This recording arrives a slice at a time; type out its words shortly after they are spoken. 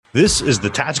This is the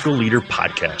Tactical Leader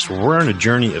Podcast, where we're on a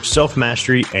journey of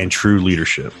self-mastery and true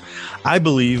leadership. I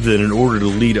believe that in order to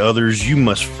lead others, you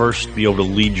must first be able to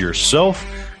lead yourself.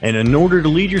 And in order to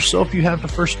lead yourself, you have to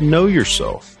first know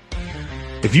yourself.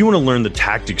 If you want to learn the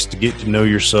tactics to get to know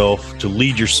yourself, to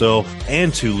lead yourself,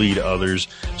 and to lead others,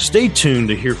 stay tuned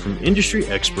to hear from industry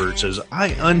experts as I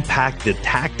unpack the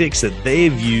tactics that they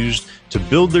have used to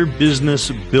build their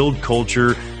business, build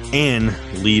culture, and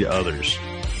lead others.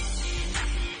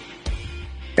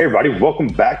 Hey everybody, welcome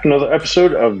back to another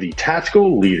episode of the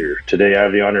Tactical Leader. Today I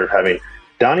have the honor of having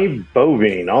Donnie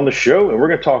Boivin on the show, and we're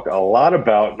going to talk a lot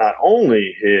about not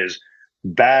only his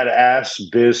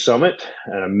Badass Biz Summit,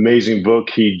 an amazing book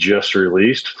he just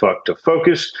released, Fuck to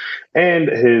Focus, and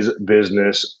his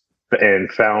business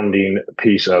and founding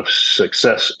piece of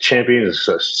Success Champion,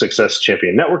 Success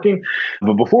Champion Networking.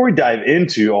 But before we dive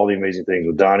into all the amazing things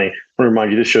with Donnie, I want to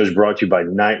remind you this show is brought to you by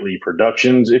Nightly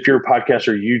Productions. If you're a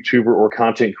podcaster, YouTuber, or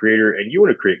content creator, and you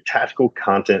want to create tactical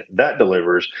content that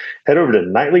delivers, head over to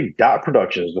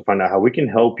nightly.productions to find out how we can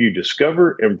help you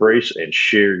discover, embrace, and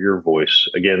share your voice.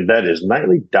 Again, that is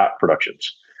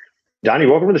nightly.productions. Donnie,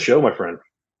 welcome to the show, my friend.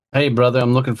 Hey, brother,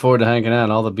 I'm looking forward to hanging out.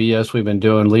 All the BS we've been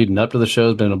doing leading up to the show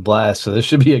has been a blast, so this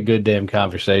should be a good damn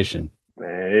conversation.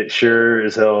 Man, it sure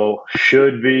as hell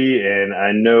should be, and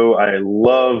I know I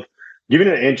love giving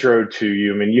an intro to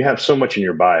you. I mean, you have so much in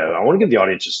your bio. I want to give the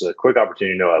audience just a quick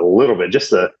opportunity to know a little bit,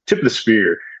 just the tip of the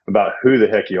spear about who the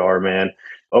heck you are, man.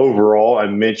 Overall, I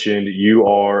mentioned you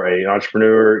are an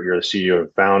entrepreneur. You're the CEO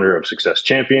and founder of Success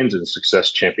Champions and Success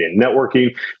Champion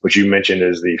Networking, which you mentioned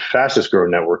is the fastest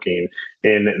growing networking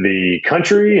in the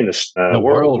country, in the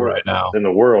world right now. In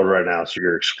the world right now. So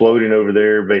you're exploding over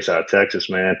there, based out of Texas,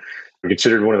 man. You're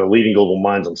considered one of the leading global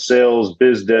minds on sales,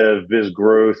 biz dev, biz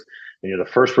growth, and you're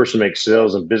the first person to make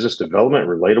sales and business development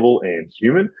relatable and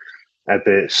human. At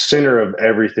the center of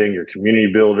everything, you're a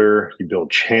community builder. You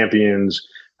build champions.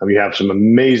 You have some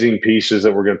amazing pieces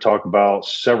that we're going to talk about,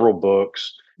 several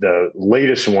books. The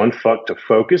latest one, Fuck to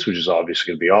Focus, which is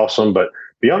obviously going to be awesome. But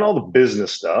beyond all the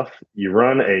business stuff, you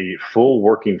run a full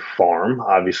working farm,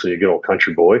 obviously a good old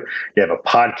country boy. You have a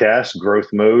podcast,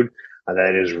 Growth Mode,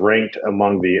 that is ranked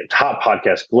among the top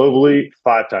podcasts globally,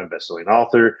 5-time bestselling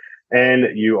author.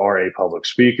 And you are a public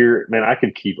speaker. Man, I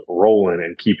could keep rolling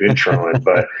and keep introing,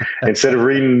 but instead of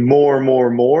reading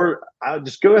more, I'll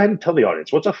just go ahead and tell the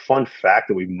audience, what's a fun fact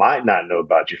that we might not know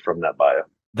about you from that bio?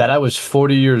 That I was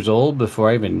 40 years old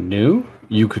before I even knew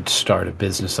you could start a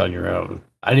business on your own.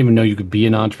 I didn't even know you could be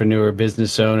an entrepreneur,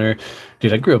 business owner.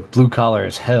 Dude, I grew up blue collar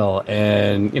as hell.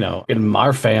 And, in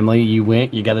our family, you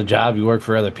got a job, you work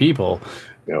for other people.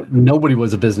 Yep. Nobody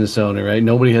was a business owner, right?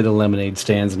 Nobody had the lemonade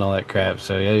stands and all that crap.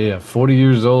 So yeah, 40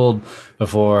 years old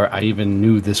before I even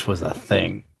knew this was a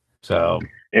thing.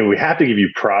 And we have to give you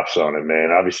props on it, man.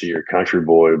 Obviously, you're a country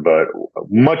boy, but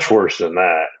much worse than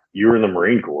that, you were in the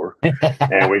Marine Corps,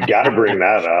 and we've got to bring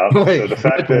that up. Wait, so the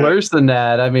fact that worse than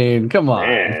that, I mean, come on,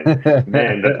 man,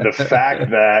 the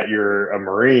fact that you're a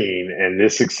Marine and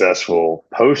this successful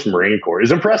post Marine Corps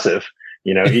is impressive.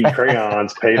 Eating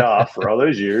crayons paid off for all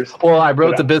those years. Well, I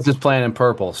wrote the business plan in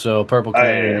purple, so purple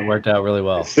and it worked out really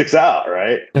well. It sticks out,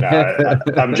 right? No,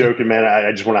 I'm joking, man.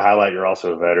 I just want to highlight you're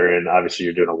also a veteran. Obviously,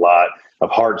 you're doing a lot of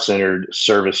heart-centered,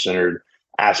 service-centered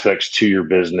aspects to your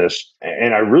business.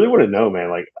 And I really want to know, man,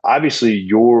 like obviously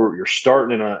you're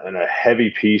starting in a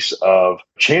heavy piece of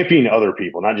championing other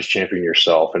people, not just championing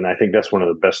yourself. And I think that's one of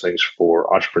the best things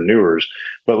for entrepreneurs.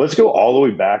 But let's go all the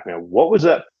way back, man. What was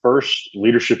that first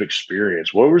leadership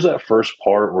experience? What was that first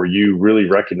part where you really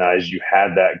recognized you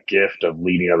had that gift of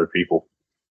leading other people?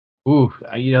 Ooh,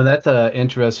 that's an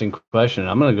interesting question.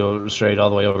 I'm going to go straight all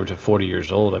the way over to 40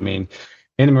 years old. I mean,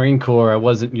 in the Marine Corps, I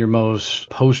wasn't your most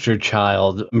poster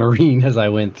child Marine as I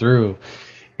went through.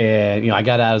 And, I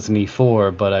got out as an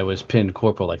E4, but I was pinned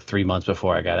corporal like 3 months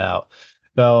before I got out.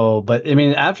 So, but I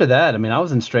mean, after that, I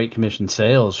was in straight commission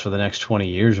sales for the next 20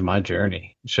 years of my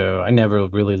journey. So I never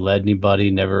really led anybody,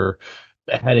 never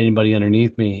had anybody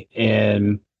underneath me.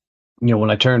 And,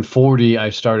 when I turned 40, I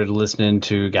started listening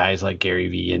to guys like Gary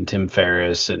Vee and Tim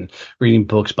Ferriss and reading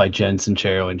books by Jen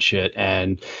Sincero and shit.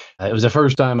 And it was the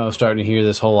first time I was starting to hear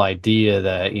this whole idea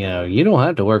that, you don't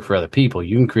have to work for other people.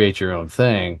 You can create your own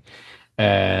thing.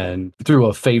 And through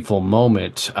a fateful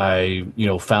moment, I,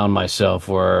 found myself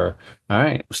where, all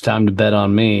right, it was time to bet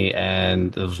on me.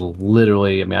 And it was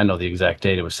literally, I know the exact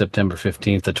date. It was September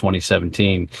 15th of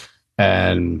 2017.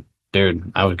 And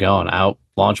dude, I was going out,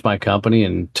 launched my company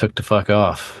and took the fuck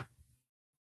off.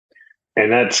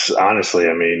 And that's honestly,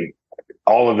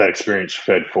 all of that experience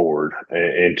fed forward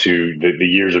into the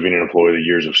years of being an employee, the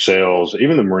years of sales,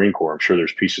 even the Marine Corps. I'm sure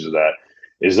there's pieces of that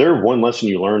Is there one lesson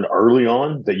you learned early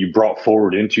on that you brought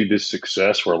forward into this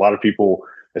success where a lot of people,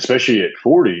 especially at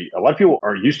 40, a lot of people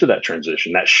aren't used to that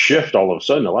transition, that shift all of a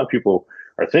sudden? A lot of people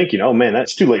are thinking, oh man,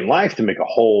 that's too late in life to make a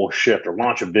whole shift or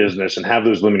launch a business and have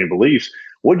those limiting beliefs.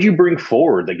 What did you bring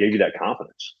forward that gave you that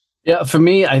confidence? Yeah, for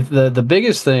me, the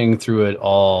biggest thing through it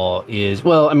all is,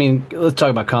 well, I mean, let's talk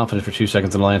about confidence for 2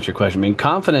 seconds and I'll answer your question. I mean,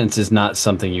 confidence is not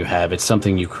something you have, it's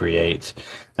something you create.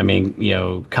 I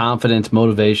mean, confidence,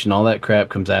 motivation, all that crap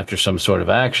comes after some sort of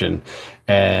action.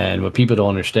 And what people don't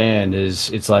understand is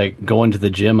it's like going to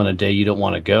the gym on a day you don't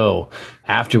want to go.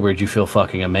 Afterwards, you feel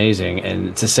fucking amazing. And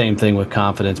it's the same thing with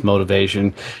confidence,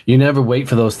 motivation. You never wait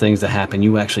for those things to happen.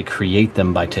 You actually create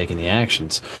them by taking the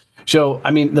actions. So,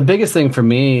 I mean, the biggest thing for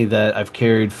me that I've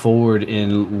carried forward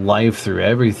in life through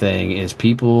everything is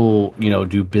people,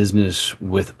 do business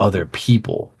with other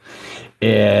people.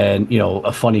 And,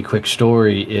 a funny quick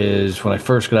story is when I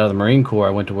first got out of the Marine Corps,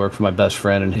 I went to work for my best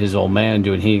friend and his old man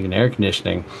doing heating and air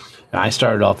conditioning. And I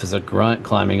started off as a grunt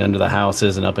climbing under the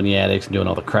houses and up in the attics and doing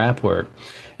all the crap work.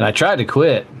 And I tried to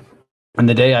quit. And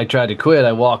the day I tried to quit,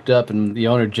 I walked up and the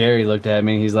owner, Jerry, looked at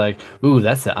me and he's like, ooh,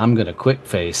 that's the I'm going to quit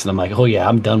face. And I'm like, oh, yeah,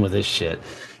 I'm done with this shit.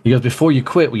 He goes, before you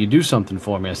quit, will you do something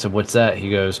for me? I said, what's that? He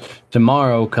goes,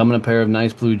 tomorrow, come in a pair of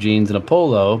nice blue jeans and a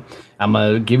polo. I'm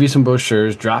going to give you some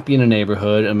brochures, drop you in a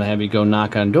neighborhood. I'm going to have you go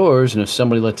knock on doors. And if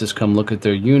somebody lets us come look at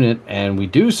their unit and we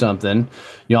do something,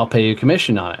 I'll pay you a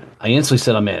commission on it. I instantly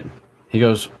said, I'm in. He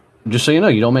goes, just so you know,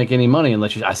 you don't make any money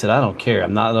unless you. I said, I don't care.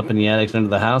 I'm not up in the attics under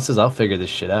the houses. I'll figure this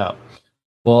shit out.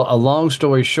 Well, a long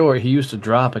story short, he used to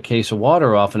drop a case of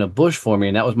water off in a bush for me,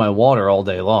 and that was my water all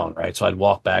day long, right? So I'd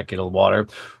walk back, get a water.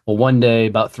 Well, one day,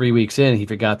 about 3 weeks in, he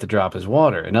forgot to drop his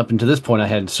water. And up until this point, I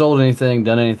hadn't sold anything,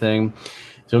 done anything.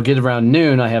 So get around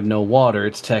noon, I have no water.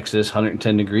 It's Texas,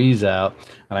 110 degrees out.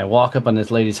 And I walk up on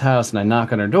this lady's house, and I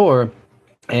knock on her door,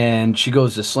 and she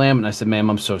goes to slam it. And I said,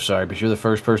 ma'am, I'm so sorry, but you're the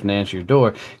first person to answer your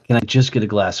door. Can I just get a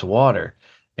glass of water?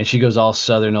 And she goes all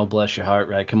Southern, oh, bless your heart,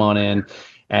 right? Come on in.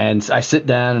 And I sit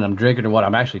down and I'm drinking her water.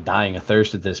 I'm actually dying of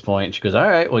thirst at this point. And she goes, all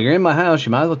right, well, you're in my house.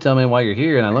 You might as well tell me why you're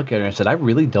here. And I look at her and I said, I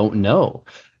really don't know.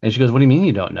 And she goes, what do you mean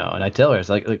you don't know? And I tell her, it's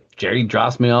like Jerry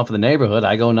drops me off in the neighborhood.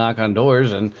 I go knock on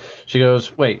doors. And she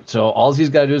goes, wait, so all he's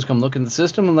got to do is come look in the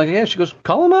system? I'm like, yeah. She goes,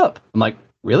 call him up. I'm like,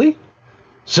 really?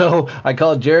 So I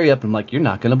called Jerry up and I'm like, you're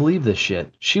not going to believe this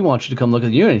shit. She wants you to come look at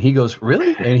the unit. And he goes,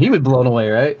 really? And he was blown away,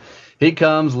 right? He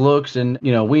comes, looks, and,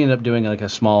 we end up doing like a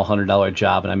small $100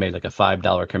 job, and I made like a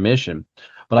 $5 commission.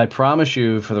 But I promise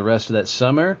you, for the rest of that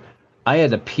summer, I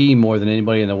had to pee more than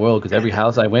anybody in the world because every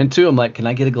house I went to, I'm like, can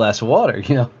I get a glass of water?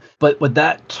 But what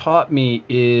that taught me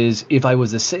is if I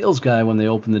was a sales guy when they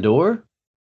opened the door,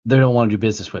 they don't want to do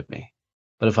business with me.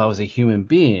 But if I was a human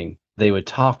being, they would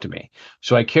talk to me.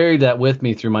 So I carried that with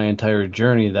me through my entire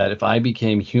journey, that if I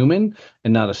became human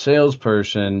and not a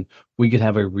salesperson, we could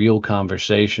have a real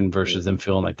conversation versus them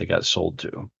feeling like they got sold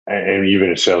to. And you've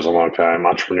been in sales a long time,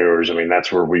 entrepreneurs. I mean,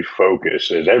 that's where we focus.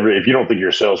 If you don't think you're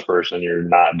a salesperson, you're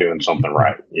not doing something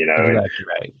right. Exactly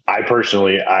right. I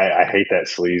personally, I hate that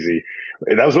sleazy.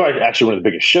 That was actually one of the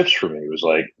biggest shifts for me, was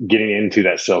like getting into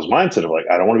that sales mindset of like,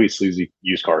 I don't want to be a sleazy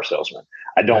used car salesman.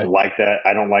 I don't like that.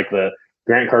 I don't like the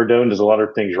Grant Cardone does a lot of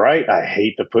things right. I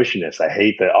hate the pushiness. I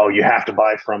hate the, oh, you have to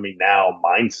buy from me now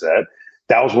mindset.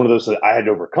 That was one of those that I had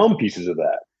to overcome pieces of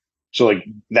that. So like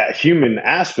that human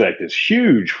aspect is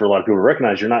huge for a lot of people to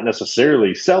recognize. You're not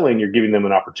necessarily selling, you're giving them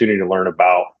an opportunity to learn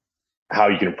about how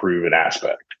you can improve an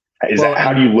aspect.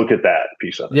 How do you look at that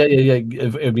piece of it?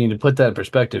 Yeah. To put that in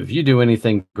perspective, if you do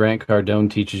anything Grant Cardone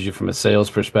teaches you from a sales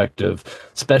perspective,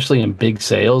 especially in big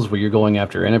sales where you're going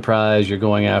after enterprise, you're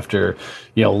going after,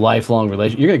 lifelong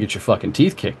relations, you're going to get your fucking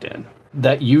teeth kicked in.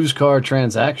 That used car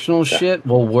transactional shit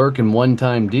will work in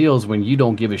one-time deals when you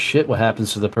don't give a shit what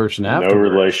happens to the person after. No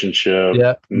relationship.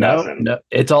 Yeah. Nothing. No.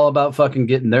 It's all about fucking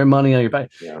getting their money on your back.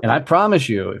 Yeah. And I promise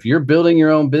you, if you're building your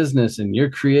own business and you're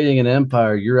creating an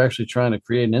empire, you're actually trying to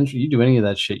create an entry, you do any of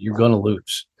that shit, you're going to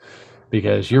lose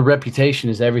because your reputation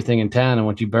is everything in town. And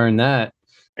once you burn that.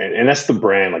 And that's the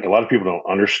brand. Like a lot of people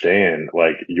don't understand,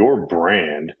 like your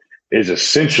brand is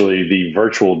essentially the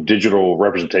virtual digital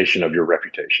representation of your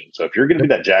reputation. So if you're going to be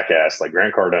that jackass like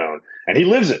Grant Cardone, and he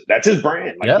lives it, that's his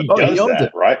brand. Like he does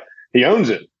that, right? He owns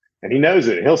it and he knows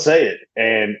it and he'll say it.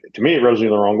 And to me, it rubs me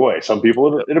the wrong way. Some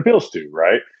people it appeals to,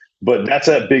 right? But that's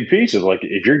that big piece of like,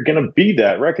 if you're going to be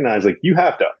that, recognize like you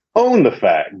have to own the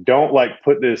fact. Don't like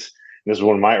put this is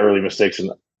one of my early mistakes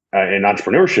in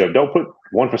entrepreneurship. Don't put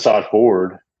one facade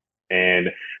forward and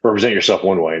represent yourself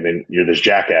one way, and then you're this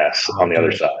jackass on the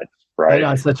other side. Right.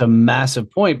 That's such a massive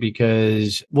point,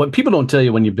 because what people don't tell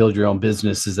you when you build your own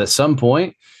business is at some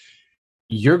point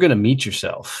you're going to meet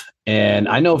yourself And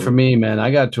I know for me, man,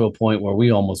 I got to a point where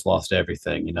we almost lost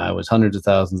everything. You know, I was hundreds of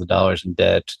thousands of dollars in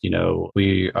debt. You know,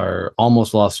 we are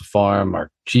almost lost a farm. Our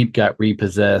Jeep got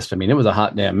repossessed. I mean, it was a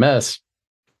hot damn mess.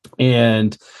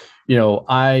 And, you know,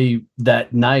 I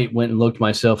that night went and looked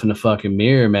myself in the fucking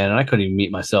mirror, man, and I couldn't even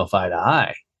meet myself eye to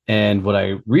eye. And what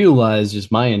I realized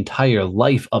is my entire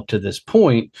life up to this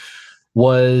point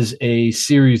was a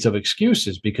series of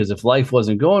excuses, because if life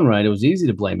wasn't going right, it was easy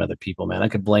to blame other people, man. I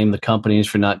could blame the companies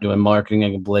for not doing marketing.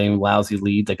 I could blame lousy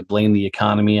leads. I could blame the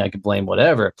economy. I could blame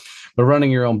whatever. But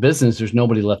running your own business, there's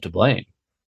nobody left to blame.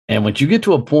 And once you get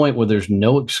to a point where there's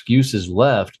no excuses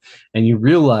left and you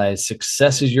realize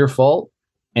success is your fault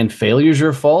and failure is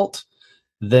your fault,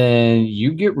 then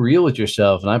you get real with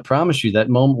yourself. And I promise you, that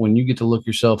moment when you get to look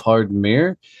yourself hard in the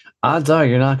mirror, odds are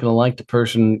you're not going to like the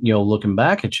person, you know, looking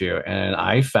back at you. And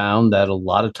I found that a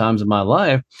lot of times in my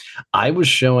life, I was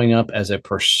showing up as a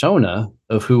persona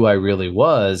of who I really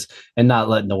was and not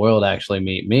letting the world actually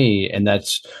meet me. And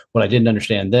that's what I didn't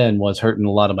understand then, was hurting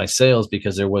a lot of my sales,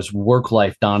 because there was work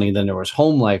life Donnie, then there was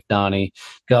home life Donnie.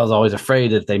 Because I was always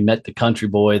afraid that if they met the country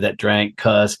boy that drank,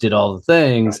 cussed, did all the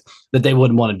things, that they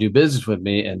wouldn't want to do business with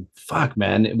me. And fuck,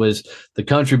 man, it was the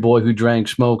country boy who drank,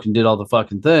 smoked, and did all the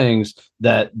fucking things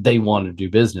that they wanted to do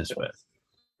business with.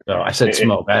 So I said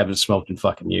smoke. I haven't smoked in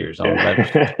fucking years. But I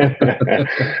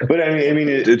mean,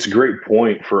 it's a great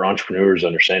point for entrepreneurs to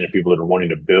understand, that people that are wanting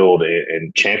to build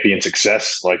and champion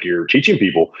success like you're teaching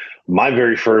people. My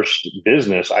very first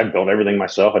business, I built everything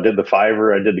myself. I did the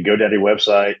Fiverr. I did the GoDaddy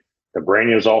website. The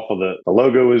branding was awful. The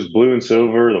logo was blue and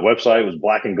silver. The website was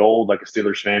black and gold, like a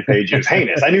Steelers fan page. It was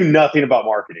heinous. I knew nothing about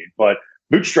marketing, but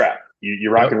bootstrap.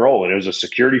 You rock and roll. And it was a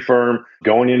security firm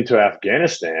going into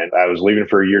Afghanistan. I was leaving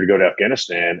for a year to go to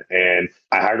Afghanistan, and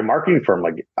I hired a marketing firm.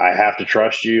 Like, I have to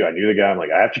trust you. I knew the guy. I'm like,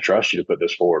 I have to trust you to put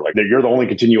this forward. Like, you're the only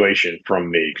continuation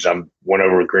from me, because I went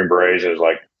over with Green Berets, and it was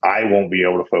like, I won't be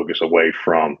able to focus away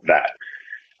from that.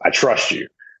 I trust you.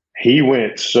 He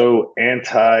went so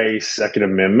anti-Second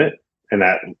Amendment and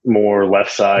that more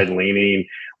left side leaning.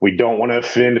 We don't want to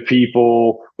offend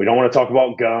people. We don't want to talk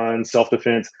about guns,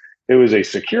 self-defense. It was a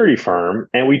security firm,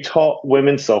 and we taught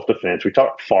women self-defense. We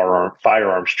taught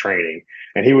firearms training.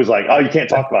 And he was like, oh, you can't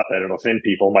talk about that. It'll offend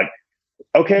people. I'm like,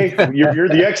 okay, you're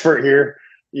the expert here.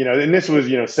 You know, and this was,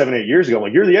 7-8 years ago. I'm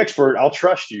like, you're the expert. I'll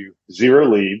trust you. Zero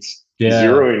leads,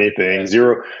 zero anything,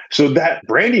 zero. So that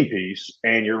branding piece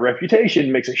and your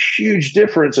reputation makes a huge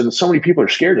difference. And so many people are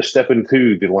scared to step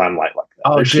into the limelight like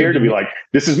that. They're scared to be like,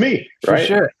 this is me, right? For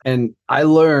sure. And I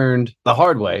learned the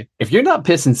hard way. If you're not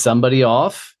pissing somebody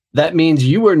off, that means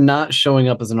you are not showing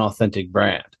up as an authentic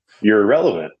brand. You're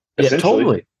irrelevant. Yeah,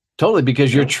 totally,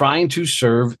 because you're trying to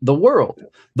serve the world.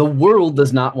 The world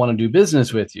does not want to do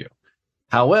business with you.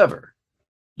 However,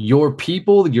 your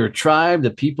people, your tribe,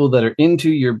 the people that are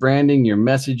into your branding, your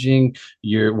messaging,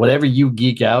 your whatever you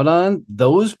geek out on,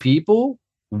 those people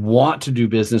want to do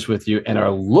business with you and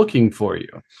are looking for you.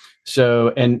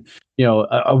 So, and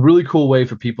a really cool way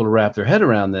for people to wrap their head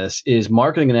around this is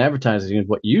marketing and advertising is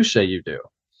what you say you do.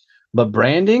 But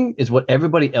branding is what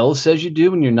everybody else says you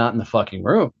do when you're not in the fucking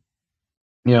room.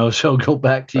 So go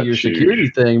back to your security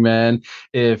thing, man.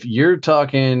 If you're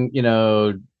talking,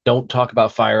 don't talk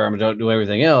about firearms, don't do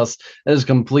everything else, that is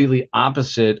completely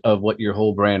opposite of what your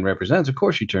whole brand represents. Of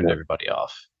course, you turned everybody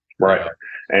off. Right.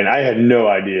 And I had no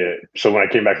idea. So when I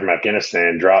came back from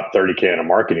Afghanistan, dropped $30K in a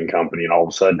marketing company, and all of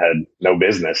a sudden had no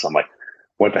business. I'm like,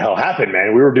 what the hell happened,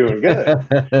 man? We were doing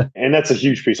good. And that's a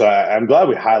huge piece. I'm glad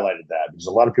we highlighted that, because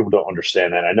a lot of people don't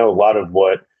understand that. I know a lot of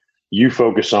what you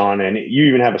focus on, and you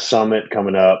even have a summit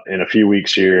coming up in a few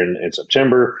weeks here in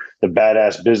September, the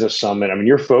Badass Business Summit. I mean,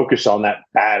 you're focused on that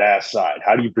badass side.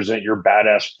 How do you present your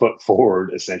badass foot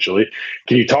forward, essentially?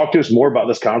 Can you talk to us more about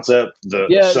this concept, the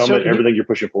summit, everything you're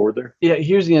pushing forward there? Yeah,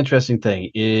 here's the interesting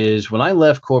thing is when I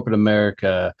left corporate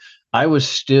America, I was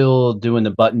still doing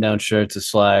the button-down shirts, the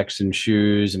slacks and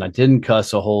shoes, and I didn't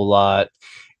cuss a whole lot.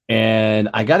 And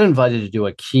I got invited to do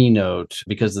a keynote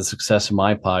because of the success of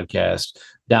my podcast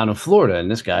down in Florida.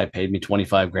 And this guy paid me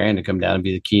 $25,000 to come down and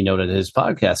be the keynote at his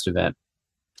podcast event.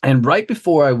 And right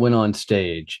before I went on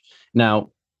stage,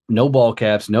 now, no ball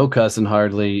caps, no cussing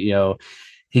hardly,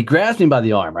 he grabs me by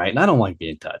the arm, right? And I don't like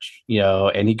being touched,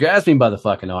 and he grabs me by the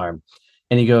fucking arm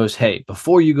and he goes, hey,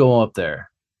 before you go up there,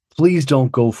 please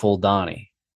don't go full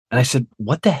Donnie. And I said,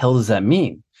 what the hell does that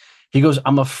mean? He goes,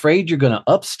 I'm afraid you're going to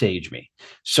upstage me.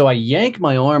 So I yank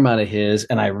my arm out of his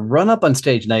and I run up on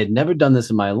stage, and I had never done this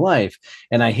in my life.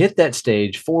 And I hit that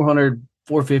stage, 400,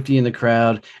 450 in the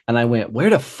crowd. And I went, where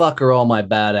the fuck are all my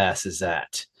badasses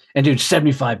at? And dude,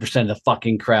 75% of the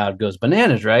fucking crowd goes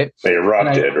bananas, right? They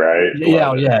erupted, right?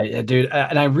 Yeah, dude.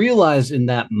 And I realized in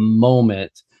that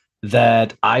moment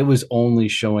that I was only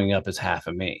showing up as half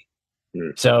of me.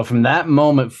 So from that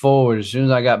moment forward, as soon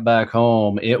as I got back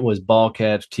home, it was ball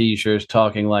caps, t-shirts,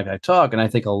 talking like I talk. And I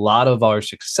think a lot of our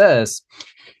success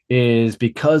is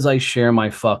because I share my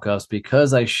fuck ups,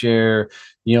 because I share,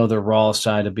 the raw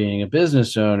side of being a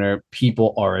business owner,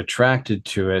 people are attracted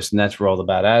to us. And that's where all the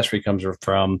badassery comes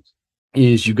from,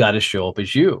 is you got to show up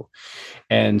as you.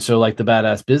 And so, like the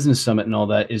Badass Business Summit and all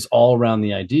that is all around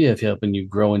the idea of helping you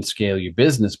grow and scale your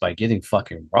business by getting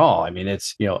fucking raw. I mean,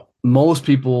 it's, most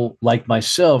people like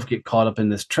myself get caught up in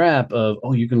this trap of,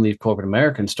 oh, you can leave corporate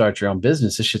America and start your own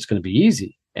business. This shit's going to be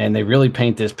easy. And they really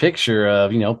paint this picture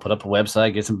of, put up a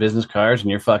website, get some business cards, and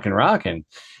you're fucking rocking.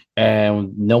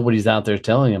 And nobody's out there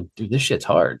telling them, dude, this shit's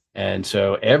hard. And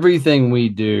so everything we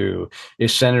do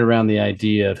is centered around the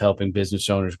idea of helping business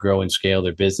owners grow and scale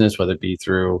their business, whether it be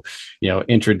through,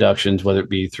 introductions, whether it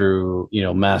be through,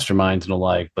 masterminds and the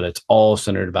like, but it's all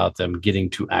centered about them getting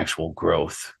to actual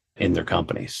growth in their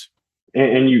companies.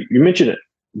 And you mentioned it,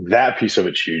 that piece of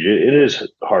it's huge. It is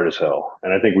hard as hell.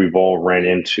 And I think we've all ran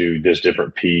into this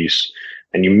different piece.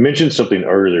 And you mentioned something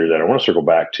earlier that I want to circle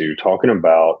back to, talking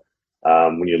about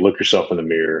when you look yourself in the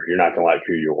mirror, you're not going to like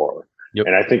who you are. Yep.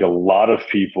 And I think a lot of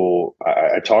people,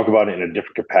 I talk about it in a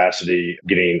different capacity.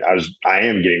 I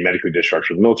am getting medically discharged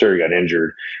from the military, got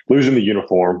injured, losing the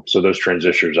uniform. So those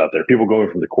transitions out there, people going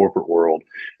from the corporate world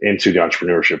into the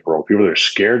entrepreneurship world, people that are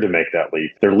scared to make that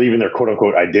leap. They're leaving their quote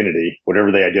unquote identity, whatever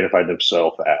they identified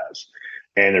themselves as,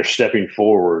 and they're stepping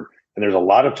forward. And there's a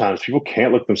lot of times people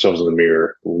can't look themselves in the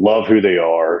mirror, love who they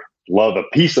are, love a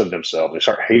piece of themselves. They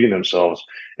start hating themselves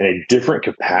in a different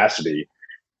capacity.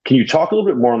 Can you talk a little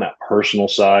bit more on that personal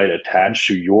side attached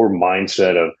to your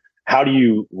mindset of how do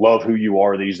you love who you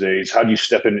are these days? How do you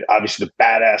step in, obviously, the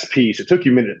badass piece? It took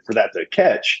you a minute for that to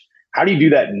catch. How do you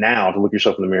do that now to look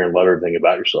yourself in the mirror and love everything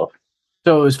about yourself?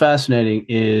 So it was fascinating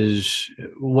is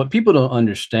what people don't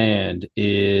understand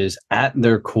is at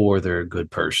their core, they're a good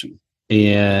person.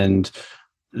 And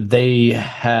they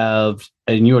have,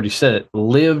 and you already said it,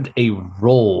 lived a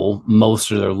role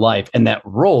most of their life. And that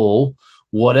role,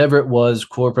 whatever it was,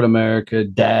 corporate America,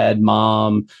 dad,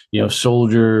 mom,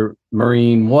 soldier,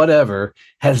 Marine, whatever,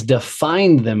 has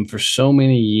defined them for so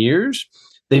many years.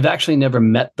 They've actually never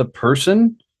met the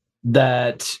person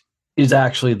that is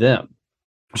actually them.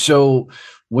 So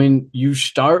when you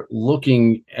start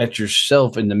looking at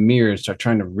yourself in the mirror and start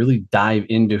trying to really dive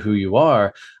into who you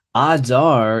are, odds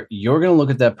are you're going to look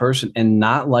at that person and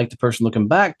not like the person looking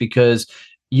back because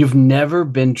you've never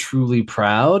been truly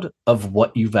proud of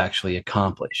what you've actually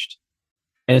accomplished.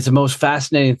 And it's the most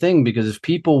fascinating thing because if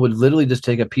people would literally just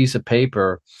take a piece of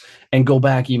paper and go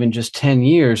back even just 10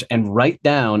 years and write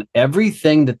down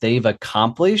everything that they've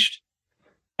accomplished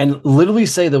and literally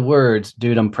say the words,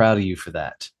 dude, I'm proud of you for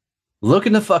that. Look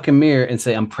in the fucking mirror and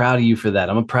say, I'm proud of you for that.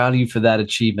 I'm proud of you for that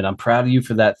achievement. I'm proud of you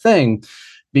for that thing.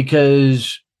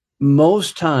 Because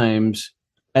most times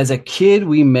as a kid,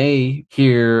 we may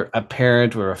hear a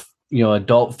parent or a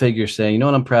adult figure saying, you know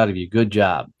what, I'm proud of you. Good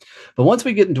job. But once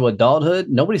we get into adulthood,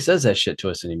 nobody says that shit to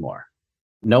us anymore.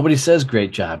 Nobody says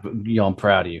great job. I'm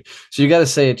proud of you. So you got to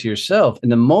say it to yourself.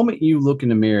 And the moment you look in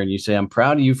the mirror and you say, I'm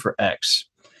proud of you for X,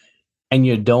 and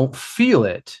you don't feel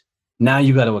it, now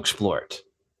you got to explore it.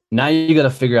 Now you got to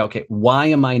figure out, okay, why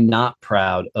am I not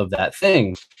proud of that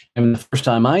thing? And the first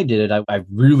time I did it, I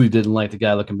really didn't like the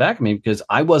guy looking back at me because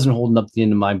I wasn't holding up the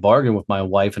end of my bargain with my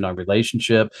wife and our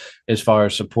relationship as far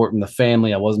as supporting the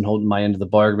family. I wasn't holding my end of the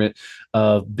bargain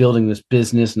of building this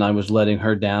business, and I was letting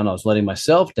her down. I was letting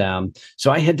myself down. So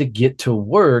I had to get to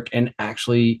work and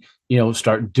actually,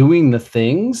 start doing the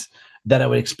things that I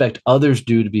would expect others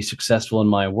do to be successful in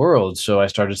my world. So I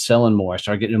started selling more. I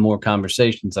started getting in more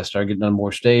conversations. I started getting on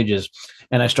more stages,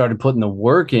 and I started putting the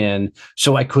work in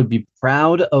so I could be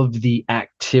proud of the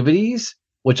activities,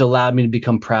 which allowed me to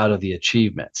become proud of the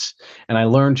achievements. And I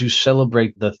learned to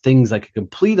celebrate the things I could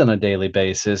complete on a daily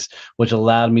basis, which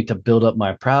allowed me to build up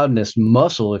my proudness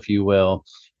muscle, if you will,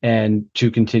 and to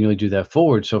continually do that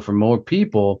forward. So for more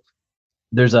people,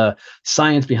 there's a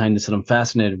science behind this that I'm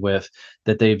fascinated with,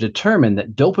 that they've determined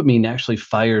that dopamine actually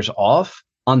fires off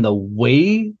on the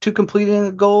way to completing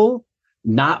a goal,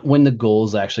 not when the goal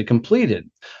is actually completed.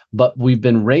 But we've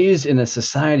been raised in a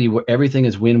society where everything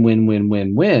is win, win, win,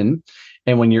 win, win.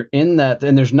 And when you're in that,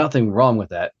 and there's nothing wrong with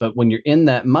that, but when you're in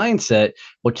that mindset,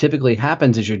 what typically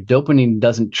happens is your dopamine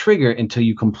doesn't trigger until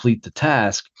you complete the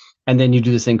task. And then you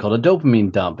do this thing called a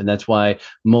dopamine dump. And that's why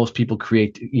most people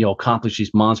accomplish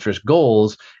these monstrous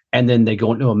goals And then they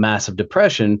go into a massive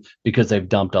depression because they've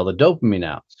dumped all the dopamine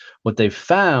out. What they've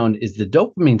found is the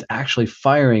dopamine's actually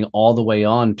firing all the way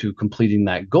on to completing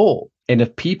that goal. And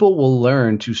if people will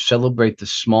learn to celebrate the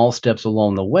small steps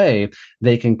along the way,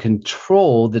 they can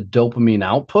control the dopamine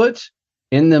output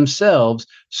in themselves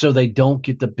so they don't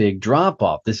get the big drop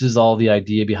off. This is all the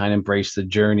idea behind embrace the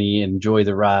journey, enjoy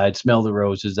the ride, smell the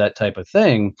roses, that type of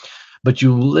thing. But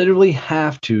you literally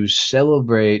have to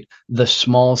celebrate the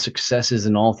small successes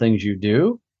in all things you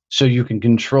do so you can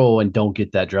control and don't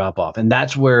get that drop off. And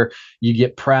that's where you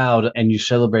get proud and you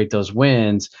celebrate those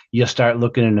wins. You start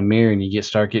looking in the mirror and you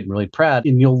start getting really proud,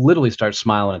 and you'll literally start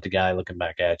smiling at the guy looking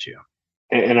back at you.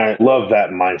 And I love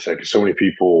that mindset because so many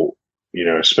people,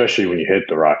 especially when you hit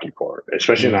the rocky part,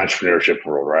 especially in the entrepreneurship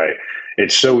world, right?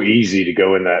 It's so easy to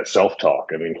go in that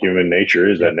self-talk. I mean, human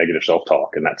nature is that negative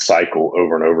self-talk and that cycle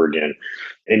over and over again.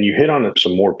 And you hit on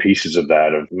some more pieces of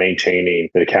that, of maintaining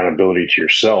the accountability to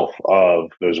yourself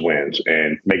of those wins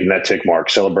and making that tick mark,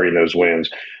 celebrating those wins.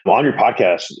 On your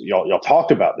podcast, y'all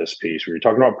talked about this piece where you're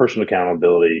talking about personal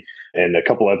accountability. And a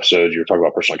couple episodes, you were talking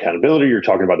about personal accountability. You're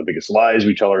talking about the biggest lies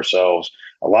we tell ourselves.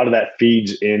 A lot of that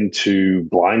feeds into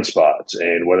blind spots,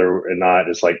 and whether or not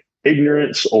it's like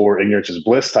ignorance or ignorance is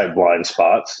bliss type blind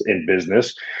spots in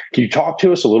business. Can you talk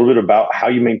to us a little bit about how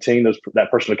you maintain that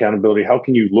personal accountability? How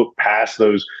can you look past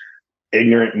those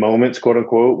ignorant moments, quote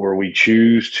unquote, where we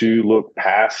choose to look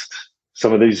past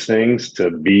some of these things to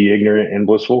be ignorant and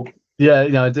blissful?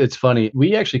 Yeah, it's funny.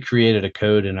 We actually created a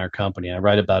code in our company. I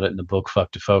write about it in the book,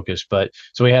 Fuck to Focus. But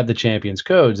so we have the champions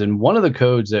codes. And one of the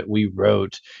codes that we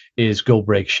wrote is go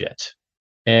break shit.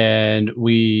 And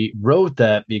we wrote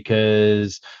that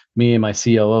because me and my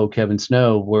COO, Kevin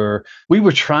Snow, we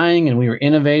were trying and we were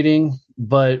innovating,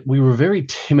 but we were very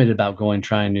timid about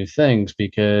trying new things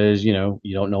because, you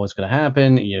don't know what's going to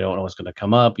happen. You don't know what's going to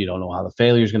come up. You don't know how the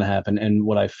failure is going to happen. And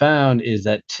what I found is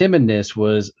that timidness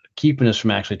was keeping us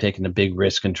from actually taking a big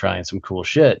risk and trying some cool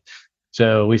shit.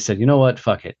 So we said, you know what?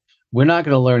 Fuck it. We're not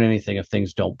going to learn anything if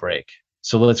things don't break.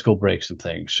 So let's go break some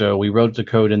things. So we wrote the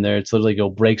code in there. It's literally go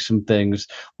break some things,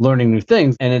 learning new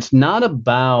things. And it's not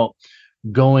about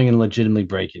going and legitimately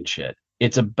breaking shit.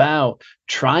 It's about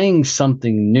trying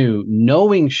something new,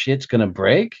 knowing shit's going to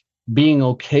break, being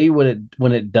okay with it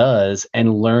when it does,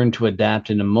 and learn to adapt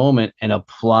in a moment and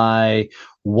apply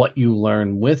what you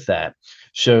learn with that.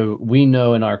 So we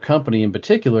know in our company in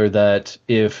particular that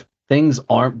if things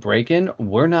aren't breaking,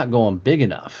 we're not going big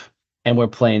enough and we're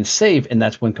playing safe. And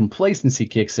that's when complacency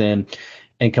kicks in.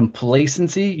 And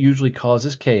complacency usually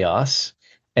causes chaos.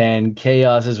 And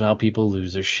chaos is how people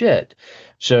lose their shit.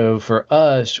 So for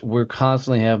us, we're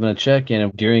constantly having a check-in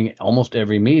during almost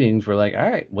every meetings. We're like, all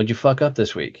right, what'd you fuck up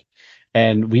this week?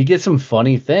 And we get some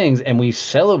funny things and we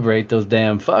celebrate those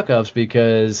damn fuck ups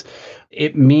because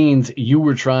it means you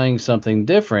were trying something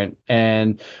different.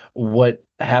 And what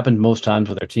happened most times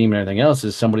with our team and everything else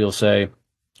is somebody will say,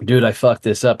 dude, I fucked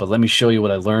this up, but let me show you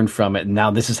what I learned from it. And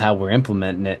now this is how we're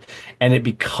implementing it. And it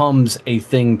becomes a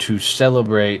thing to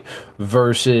celebrate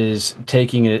versus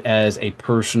taking it as a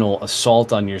personal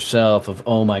assault on yourself of,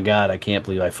 oh my God, I can't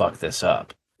believe I fucked this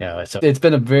up. It's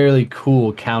been a very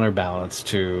cool counterbalance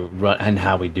to run and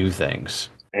how we do things.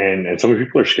 And some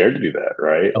people are scared to do that,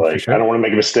 right? Oh, sure. I don't want to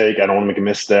make a mistake. I don't want to make a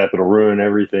misstep. It'll ruin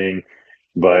everything.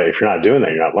 But if you're not doing that,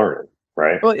 you're not learning,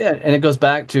 right? Well, yeah. And it goes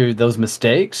back to those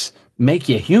mistakes make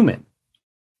you human.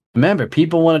 Remember,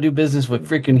 people want to do business with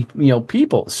freaking,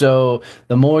 people. So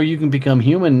the more you can become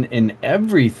human in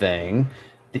everything,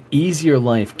 the easier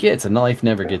life gets. And life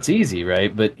never gets easy,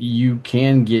 right? But you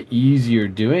can get easier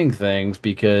doing things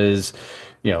because,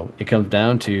 it comes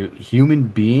down to human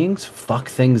beings fuck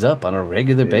things up on a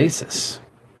regular basis.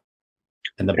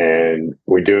 And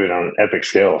we do it on an epic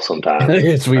scale sometimes.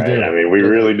 Yes, we do. I mean, we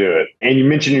really do it. And you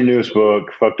mentioned your newest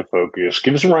book, Fuck to Focus.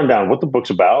 Give us a rundown of what the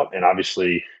book's about and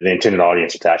obviously the intended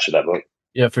audience attached to that book.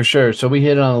 Yeah, for sure. So we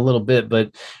hit it on a little bit,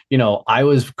 but I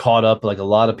was caught up like a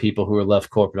lot of people who were left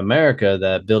corporate America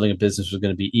that building a business was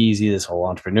going to be easy, this whole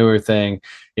entrepreneur thing.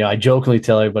 I jokingly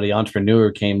tell everybody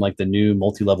entrepreneur came like the new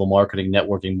multi-level marketing,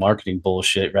 networking marketing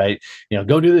bullshit, right?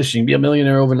 Go do this, you can be a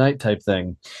millionaire overnight type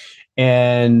thing.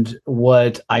 And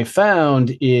what I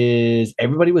found is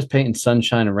everybody was painting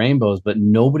sunshine and rainbows, but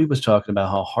nobody was talking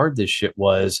about how hard this shit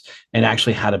was and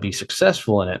actually how to be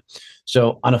successful in it.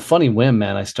 So on a funny whim,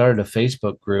 man, I started a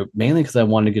Facebook group mainly because I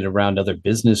wanted to get around other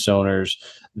business owners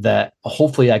that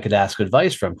hopefully I could ask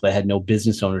advice from because I had no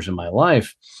business owners in my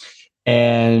life.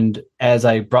 And as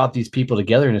I brought these people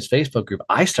together in this Facebook group,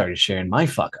 I started sharing my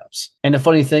fuck ups. And the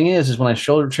funny thing is when I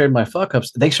shared my fuck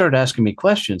ups, they started asking me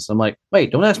questions. I'm like,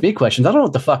 wait, don't ask me questions. I don't know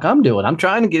what the fuck I'm doing. I'm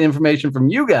trying to get information from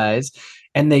you guys.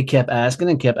 And they kept asking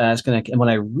and kept asking. And what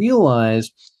I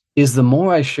realized is the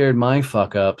more I shared my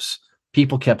fuck ups,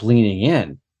 people kept leaning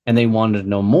in and they wanted to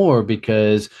know more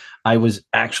because I was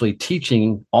actually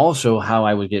teaching also how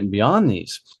I was getting beyond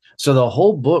these. So the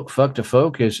whole book, Fuck to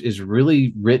Focus, is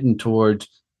really written towards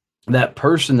that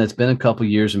person that's been a couple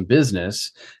years in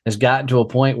business, has gotten to a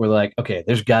point where like, okay,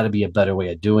 there's got to be a better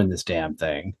way of doing this damn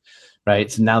thing,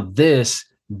 right? So now this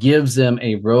gives them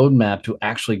a roadmap to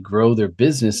actually grow their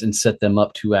business and set them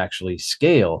up to actually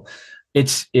scale.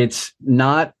 It's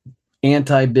not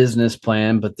anti-business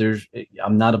plan, but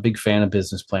I'm not a big fan of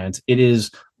business plans. It is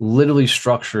literally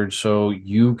structured so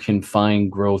you can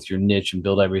find growth, your niche, and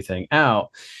build everything out.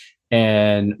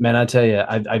 And man, I tell you,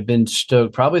 I've been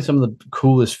stoked. Probably some of the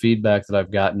coolest feedback that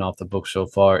I've gotten off the book so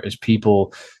far is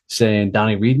people saying,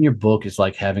 Donnie, reading your book is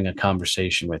like having a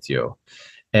conversation with you.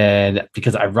 And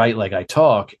because I write like I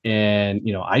talk, and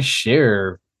I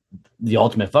share the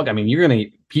ultimate fuck. I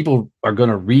mean, people are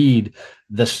gonna read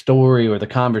the story or the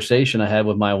conversation I had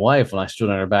with my wife when I stood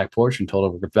on her back porch and told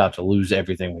her we're about to lose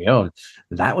everything we own.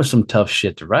 That was some tough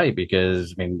shit to write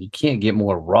because I mean, you can't get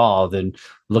more raw than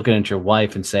looking at your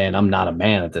wife and saying, I'm not a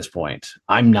man at this point.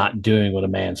 I'm not doing what a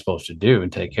man's supposed to do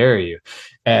and take care of you.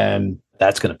 And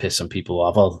that's going to piss some people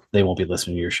off. Well, they won't be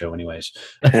listening to your show anyways.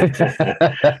 But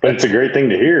it's a great thing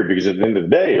to hear because at the end of the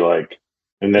day, like,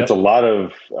 and that's a lot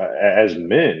of, as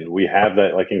men, we have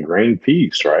that like ingrained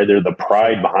piece, right? They're the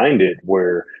pride behind it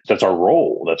where that's our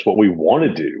role. That's what we want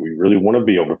to do. We really want to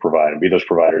be able to provide and be those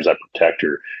providers, that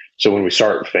protector. So when we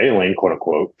start failing, quote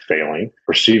unquote, failing,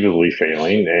 perceivably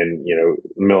failing, and,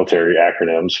 military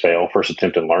acronyms fail, first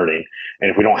attempt in learning. And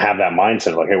if we don't have that mindset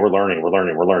of like, hey, we're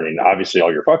learning, obviously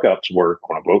all your fuck ups were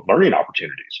quote unquote learning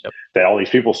opportunities that all these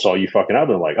people saw you fucking up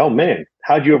and like, oh man,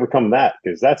 how'd you overcome that?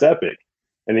 Because that's epic.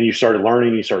 And then you started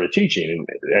learning, you started teaching.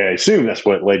 And I assume that's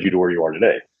what led you to where you are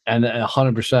today. And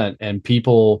 100%. And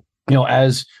people,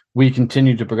 as we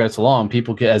continue to progress along,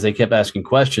 as they kept asking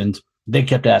questions, they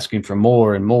kept asking for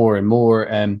more and more and more.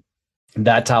 And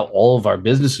that's how all of our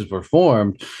businesses were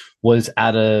formed, was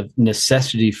out of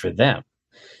necessity for them.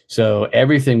 So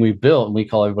everything we built, and we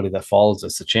call everybody that follows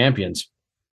us the champions,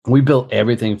 we built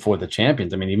everything for the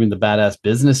champions. I mean, even the Badass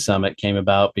Business Summit came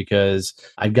about because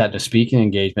I got a speaking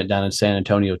engagement down in San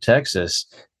Antonio, Texas.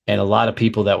 And a lot of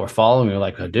people that were following me were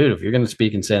like, oh, dude, if you're going to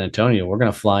speak in San Antonio, we're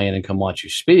going to fly in and come watch you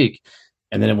speak.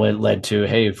 And then it led to,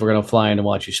 hey, if we're going to fly in and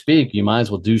watch you speak, you might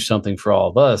as well do something for all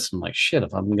of us. I'm like, shit,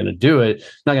 if I'm going to do it,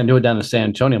 I'm not going to do it down in San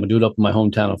Antonio. I'm going to do it up in my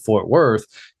hometown of Fort Worth.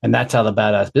 And that's how the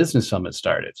Badass Business Summit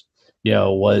started,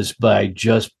 was by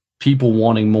just people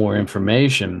wanting more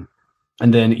information.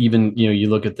 And then even, you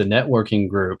look at the networking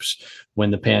groups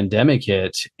when the pandemic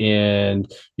hit and,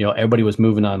 everybody was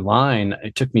moving online.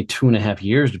 It took me 2.5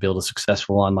 years to build a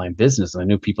successful online business. And I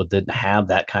knew people didn't have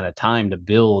that kind of time to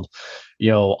build,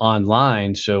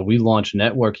 online. So we launched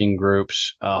networking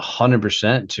groups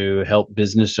 100% to help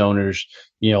business owners,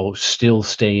 still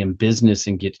stay in business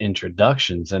and get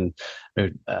introductions. And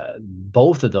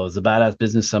both of those, the Badass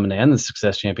Business Summit and the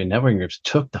Success Champion networking groups,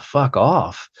 took the fuck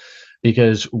off,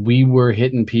 because we were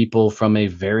hitting people from a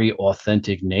very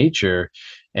authentic nature.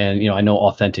 And, I know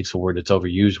authentic's a word that's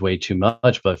overused way too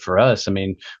much, but for us, I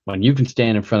mean, when you can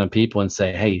stand in front of people and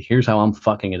say, hey, here's how I'm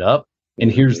fucking it up,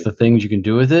 and here's the things you can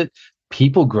do with it,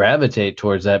 people gravitate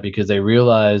towards that because they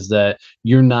realize that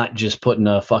you're not just putting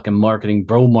a fucking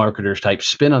bro marketers type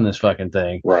spin on this fucking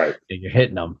thing. Right. You're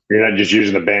hitting them. You're not just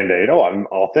using the Band-Aid. Oh, I'm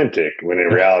authentic. When in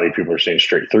reality, people are seeing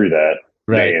straight through that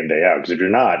day in, day out. Because if you're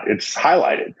not, it's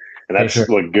highlighted. And that's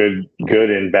what good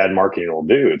and bad marketing will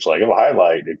do. It's like, it'll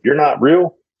highlight. If you're not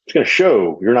real, it's going to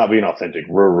show you're not being authentic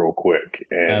real quick.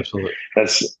 And absolutely,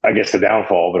 that's, I guess, the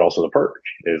downfall, but also the perk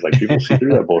is like people see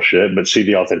through that bullshit, but see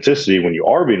the authenticity when you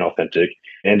are being authentic.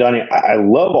 And Donnie, I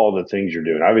love all the things you're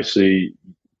doing. Obviously,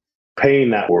 paying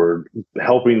that forward,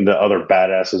 helping the other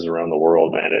badasses around the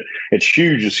world, man. It's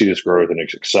huge to see this growth and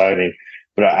it's exciting.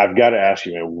 But I've got to ask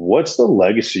you, man, what's the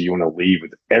legacy you want to leave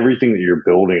with everything that you're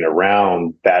building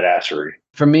around badassery?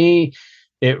 For me,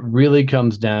 it really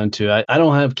comes down to, I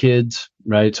don't have kids,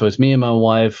 right? So it's me and my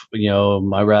wife,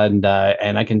 my ride and die.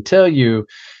 And I can tell you,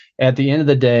 at the end of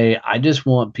the day, I just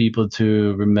want people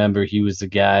to remember he was the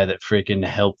guy that freaking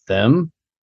helped them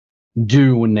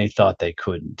do when they thought they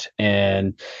couldn't.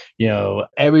 And,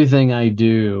 everything I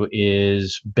do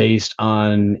is based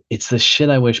on, it's the shit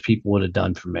I wish people would have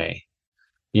done for me.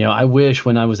 I wish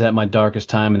when I was at my darkest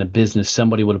time in the business,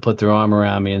 somebody would have put their arm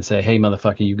around me and say, hey,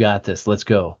 motherfucker, you got this. Let's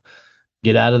go.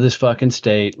 Get out of this fucking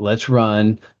state. Let's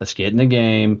run. Let's get in the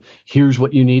game. Here's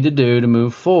what you need to do to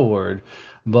move forward.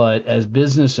 But as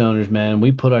business owners, man,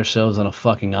 we put ourselves on a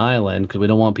fucking island because we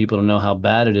don't want people to know how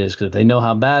bad it is. Because if they know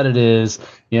how bad it is,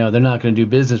 they're not going to do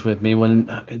business with me. When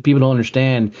people don't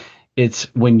understand, it's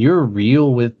when you're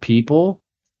real with people,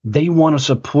 they want to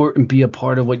support and be a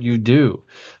part of what you do.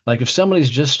 Like if somebody's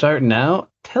just starting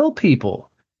out, tell people,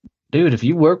 dude, if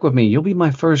you work with me, you'll be my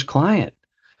first client.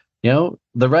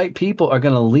 The right people are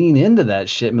going to lean into that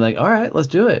shit and be like, all right, let's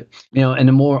do it. And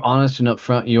the more honest and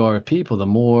upfront you are with people, the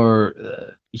more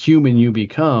human you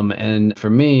become. And for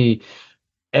me,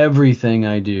 everything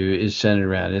I do is centered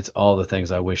around it's all the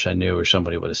things I wish I knew or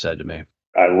somebody would have said to me.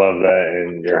 I love that.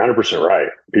 And you're 100% right.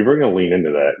 People are going to lean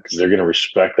into that because they're going to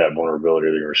respect that vulnerability.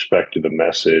 They're going to respect the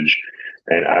message.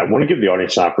 And I want to give the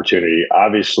audience an opportunity.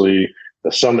 Obviously,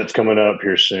 the summit's coming up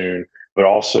here soon, but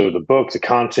also the book, the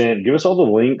content. Give us all the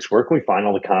links. Where can we find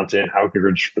all the content? How can we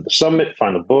register for the summit?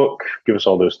 Find the book. Give us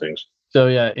all those things. So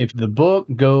yeah, if the book,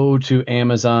 go to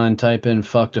Amazon, type in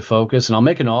Fuck to Focus, and I'll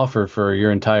make an offer for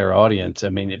your entire audience. I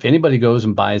mean, if anybody goes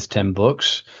and buys 10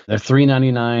 books, they're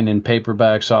 $3.99 in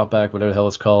paperback, softback, whatever the hell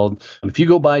it's called. If you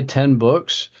go buy 10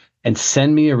 books and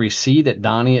send me a receipt at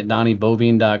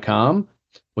Donnie@DonnieBovine.com,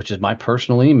 which is my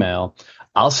personal email,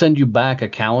 I'll send you back a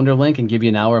calendar link and give you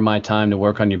an hour of my time to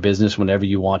work on your business whenever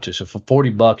you want to. So for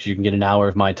 $40, you can get an hour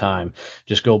of my time.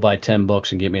 Just go buy 10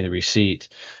 books and give me the receipt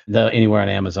anywhere on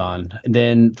Amazon. And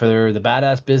then for the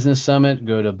Badass Business Summit,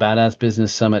 go to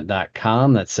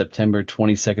badassbusinesssummit.com. That's September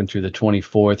 22nd through the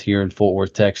 24th here in Fort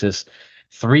Worth, Texas.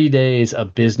 3 days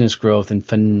of business growth and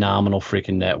phenomenal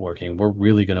freaking networking. We're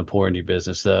really going to pour into your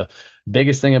business. The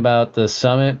biggest thing about the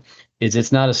summit is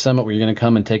it's not a summit where you're going to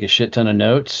come and take a shit ton of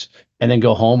notes and then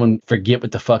go home and forget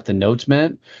what the fuck the notes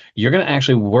meant. You're going to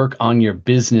actually work on your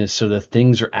business so that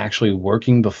things are actually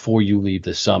working before you leave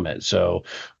the summit. So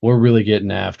we're really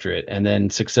getting after it. And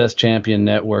then Success Champion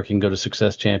Networking, go to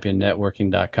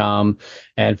successchampionnetworking.com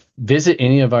and visit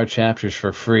any of our chapters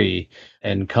for free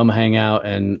and come hang out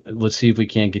and let's see if we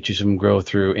can't get you some growth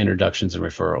through introductions and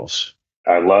referrals.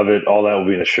 I love it. All that will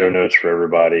be in the show notes for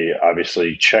everybody.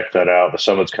 Obviously, check that out. The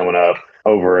summit's coming up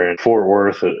over in Fort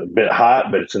Worth, a bit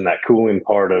hot, but it's in that cooling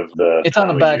part of the. It's on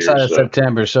the backside of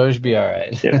September, so it should be all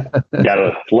right. Yeah,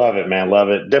 gotta love it, man. Love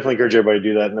it. Definitely encourage everybody to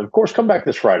do that. And of course, come back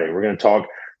this Friday. We're going to talk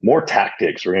more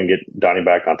tactics. We're going to get Donnie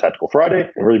back on Tactical Friday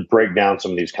and really break down some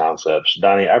of these concepts.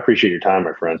 Donnie, I appreciate your time,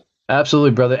 my friend. Absolutely,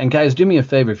 brother. And guys, do me a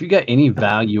favor. If you got any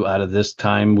value out of this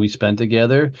time we spent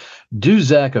together, do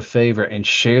Zach a favor and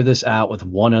share this out with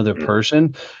one other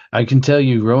person. I can tell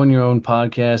you, growing your own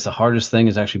podcast, the hardest thing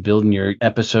is actually building your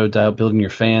episodes out, building your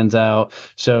fans out.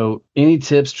 So any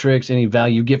tips, tricks, any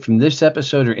value you get from this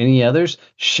episode or any others,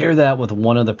 share that with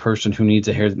one other person who needs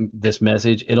to hear this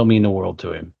message. It'll mean the world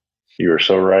to him. You are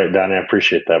so right, Donnie. I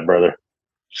appreciate that, brother.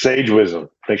 Sage wisdom.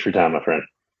 Thanks for your time, my friend.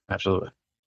 Absolutely.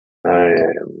 I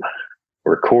am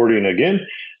recording again,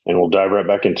 and we'll dive right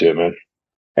back into it, man.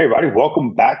 Hey, everybody.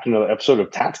 Welcome back to another episode of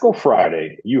Tactical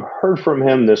Friday. You heard from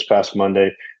him this past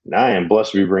Monday, and I am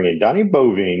blessed to be bringing Donnie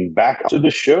Bovine back to the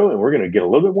show, and we're going to get a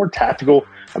little bit more tactical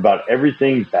about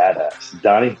everything badass.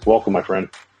 Donnie, welcome, my friend.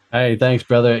 Hey, thanks,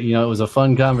 brother. It was a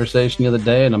fun conversation the other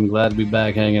day, and I'm glad to be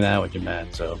back hanging out with you,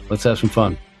 man. So let's have some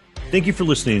fun. Thank you for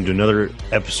listening to another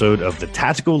episode of the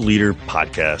Tactical Leader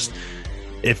Podcast.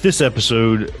 If this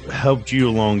episode helped you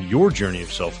along your journey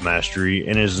of self-mastery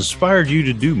and has inspired you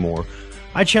to do more,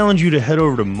 I challenge you to head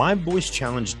over to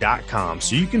myvoicechallenge.com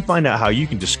so you can find out how you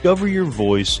can discover your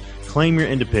voice, claim your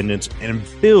independence, and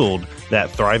build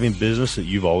that thriving business that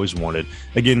you've always wanted.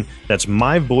 Again, that's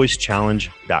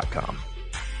myvoicechallenge.com.